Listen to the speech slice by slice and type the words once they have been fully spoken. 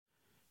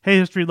Hey,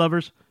 history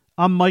lovers.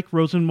 I'm Mike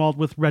Rosenwald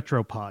with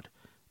Retropod,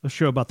 a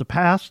show about the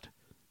past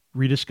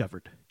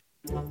rediscovered.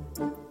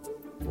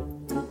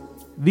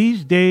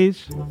 These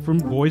days, from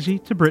Boise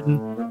to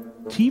Britain,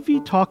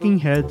 TV talking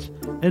heads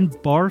and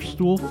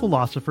barstool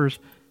philosophers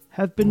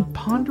have been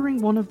pondering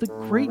one of the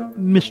great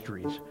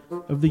mysteries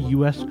of the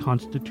U.S.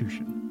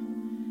 Constitution.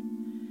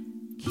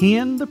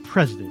 Can the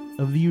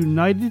President of the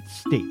United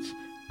States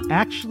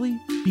actually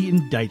be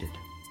indicted,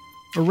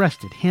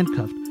 arrested,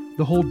 handcuffed,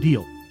 the whole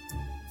deal?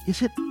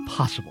 Is it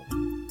possible?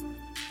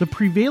 The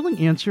prevailing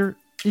answer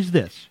is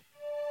this: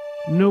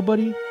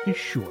 nobody is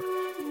sure.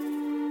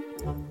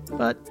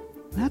 But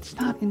that's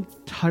not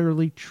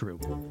entirely true.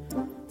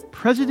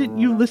 President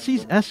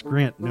Ulysses S.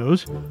 Grant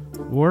knows,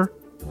 or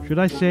should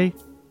I say,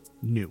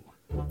 knew.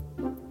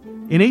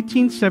 In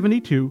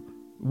 1872,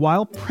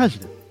 while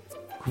president,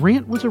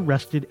 Grant was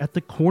arrested at the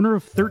corner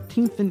of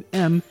 13th and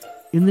M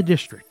in the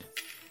district.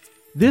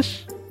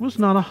 This was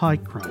not a high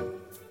crime,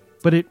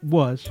 but it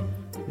was,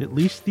 at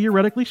least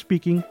theoretically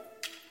speaking,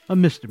 a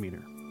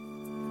misdemeanor.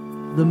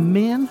 The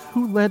man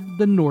who led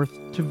the North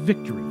to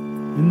victory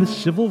in the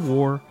Civil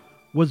War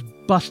was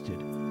busted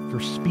for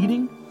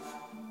speeding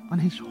on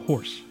his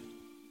horse.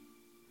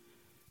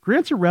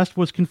 Grant's arrest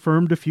was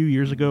confirmed a few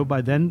years ago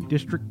by then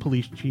District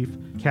Police Chief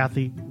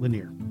Kathy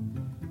Lanier.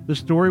 The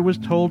story was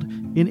told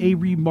in a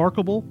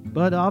remarkable,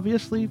 but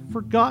obviously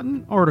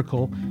forgotten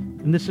article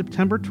in the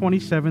September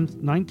 27,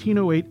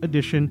 1908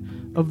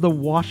 edition of the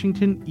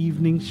Washington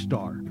Evening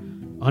Star,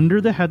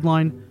 under the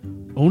headline,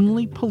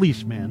 "Only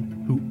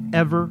Policeman Who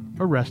Ever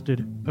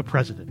Arrested a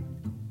President."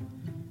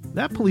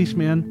 That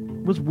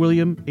policeman was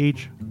William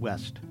H.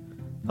 West,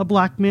 a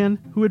black man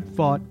who had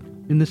fought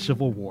in the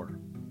Civil War.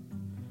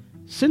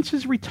 Since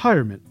his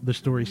retirement, the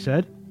story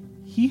said,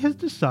 he has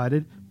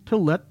decided to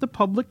let the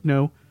public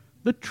know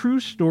the true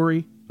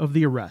story of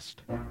the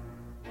arrest.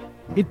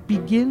 It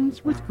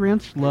begins with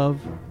Grant's love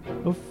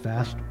of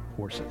fast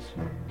horses.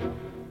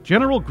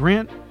 General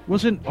Grant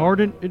was an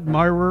ardent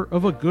admirer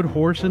of a good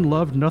horse and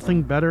loved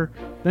nothing better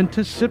than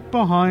to sit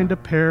behind a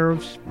pair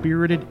of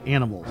spirited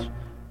animals,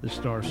 the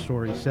Star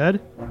story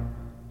said.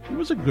 He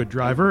was a good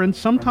driver and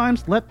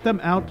sometimes let them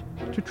out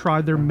to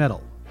try their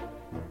mettle.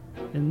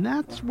 And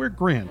that's where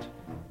Grant,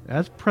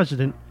 as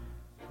president,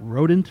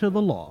 wrote into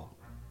the law.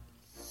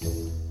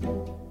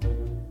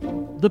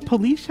 The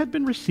police had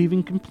been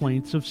receiving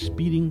complaints of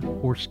speeding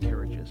horse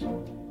carriages.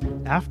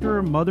 After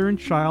a mother and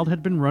child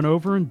had been run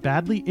over and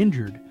badly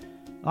injured,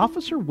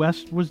 Officer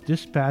West was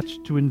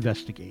dispatched to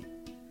investigate.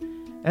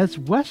 As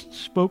West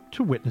spoke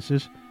to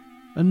witnesses,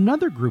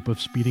 another group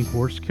of speeding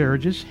horse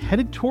carriages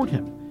headed toward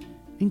him,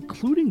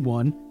 including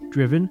one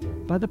driven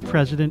by the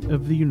President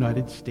of the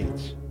United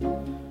States.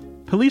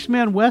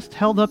 Policeman West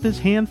held up his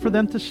hand for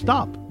them to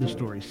stop, the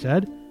story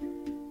said.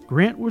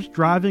 Grant was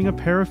driving a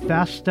pair of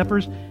fast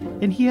steppers,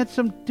 and he had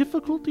some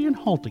difficulty in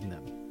halting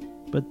them.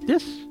 But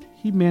this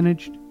he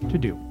managed to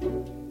do.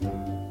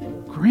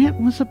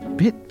 Grant was a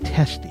bit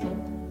testy.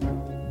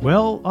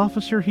 "Well,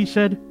 officer," he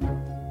said,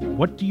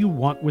 "what do you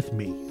want with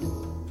me?"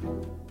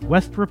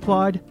 West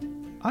replied,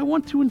 "I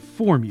want to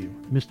inform you,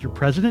 Mr.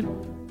 President,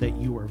 that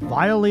you are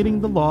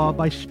violating the law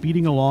by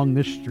speeding along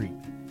this street.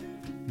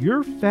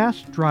 Your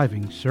fast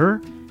driving,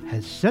 sir,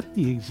 has set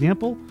the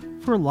example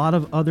for a lot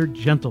of other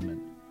gentlemen."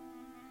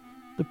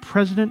 The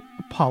president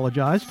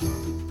apologized,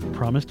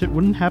 promised it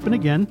wouldn't happen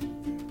again,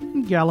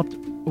 and galloped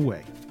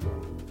away.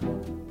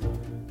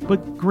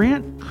 But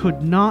Grant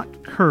could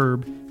not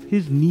curb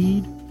his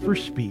need for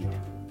speed.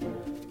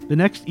 The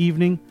next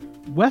evening,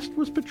 West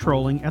was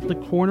patrolling at the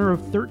corner of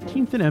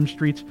 13th and M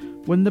Streets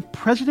when the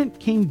president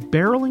came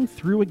barreling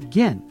through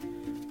again,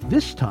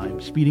 this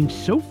time speeding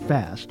so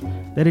fast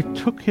that it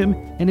took him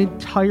an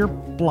entire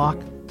block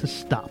to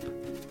stop.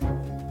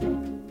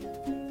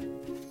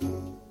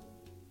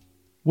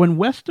 When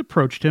West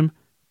approached him,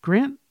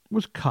 Grant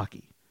was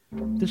cocky.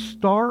 The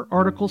Star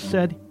article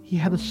said he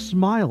had a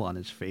smile on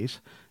his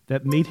face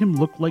that made him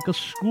look like a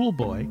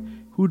schoolboy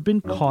who'd been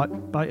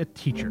caught by a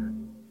teacher.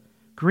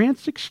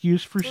 Grant's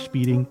excuse for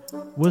speeding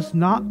was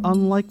not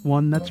unlike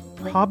one that's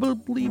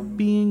probably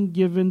being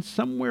given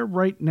somewhere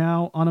right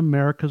now on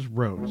America's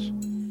roads.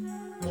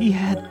 He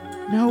had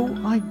no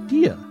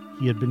idea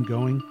he had been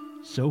going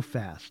so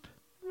fast.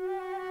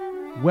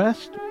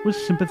 West was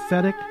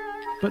sympathetic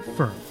but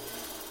firm.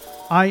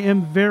 "I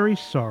am very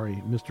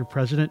sorry, Mr.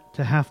 President,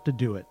 to have to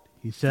do it,"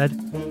 he said,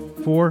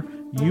 "for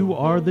you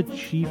are the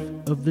chief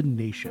of the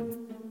nation,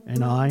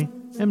 and I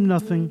am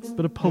nothing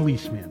but a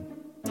policeman.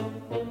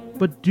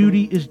 But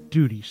duty is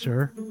duty,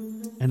 sir,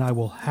 and I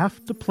will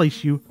have to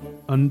place you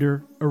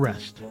under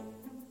arrest."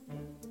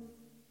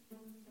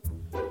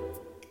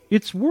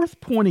 It's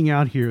worth pointing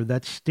out here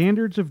that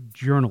standards of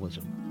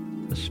journalism,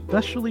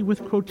 especially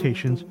with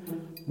quotations,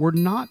 were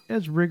not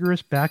as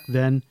rigorous back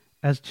then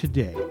as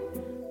today.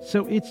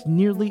 So it's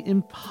nearly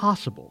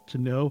impossible to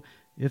know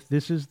if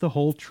this is the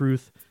whole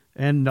truth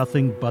and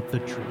nothing but the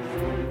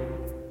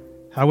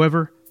truth.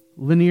 However,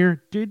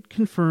 Lanier did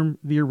confirm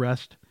the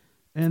arrest,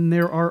 and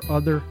there are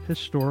other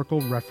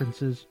historical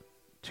references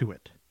to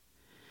it.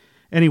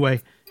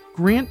 Anyway,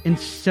 Grant and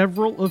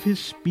several of his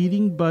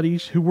speeding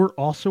buddies who were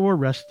also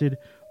arrested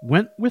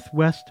went with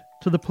West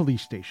to the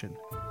police station.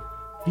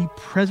 The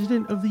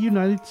President of the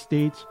United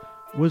States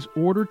was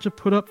ordered to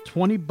put up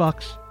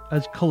 $20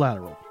 as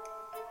collateral.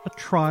 A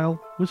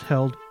trial was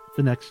held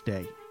the next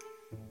day.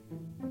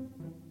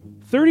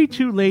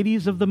 32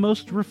 ladies of the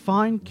most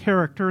refined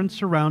character and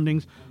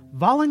surroundings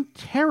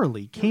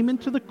voluntarily came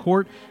into the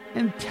court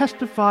and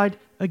testified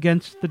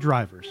against the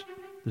drivers,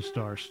 the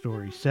Star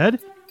story said.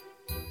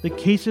 The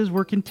cases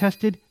were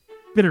contested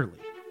bitterly.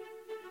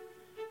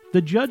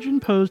 The judge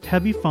imposed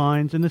heavy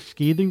fines and a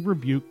scathing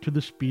rebuke to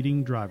the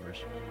speeding drivers,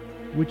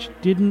 which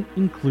didn't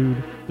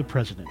include the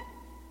president.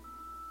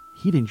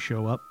 He didn't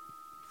show up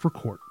for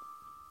court.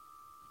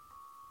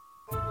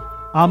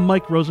 I'm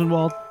Mike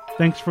Rosenwald.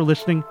 Thanks for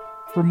listening.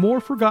 For more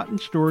forgotten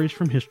stories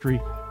from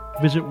history,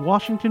 visit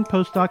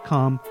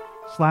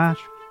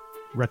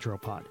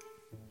WashingtonPost.com/retropod.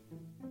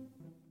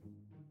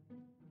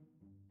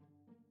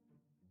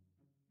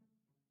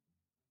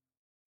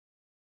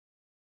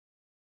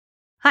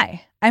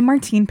 Hi, I'm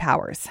Martine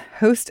Powers,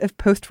 host of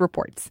Post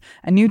Reports,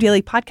 a new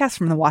daily podcast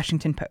from the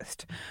Washington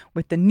Post,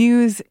 with the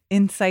news,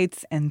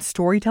 insights, and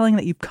storytelling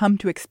that you've come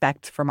to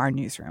expect from our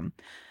newsroom.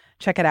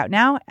 Check it out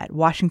now at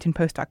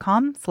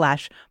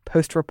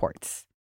WashingtonPost.com/postreports.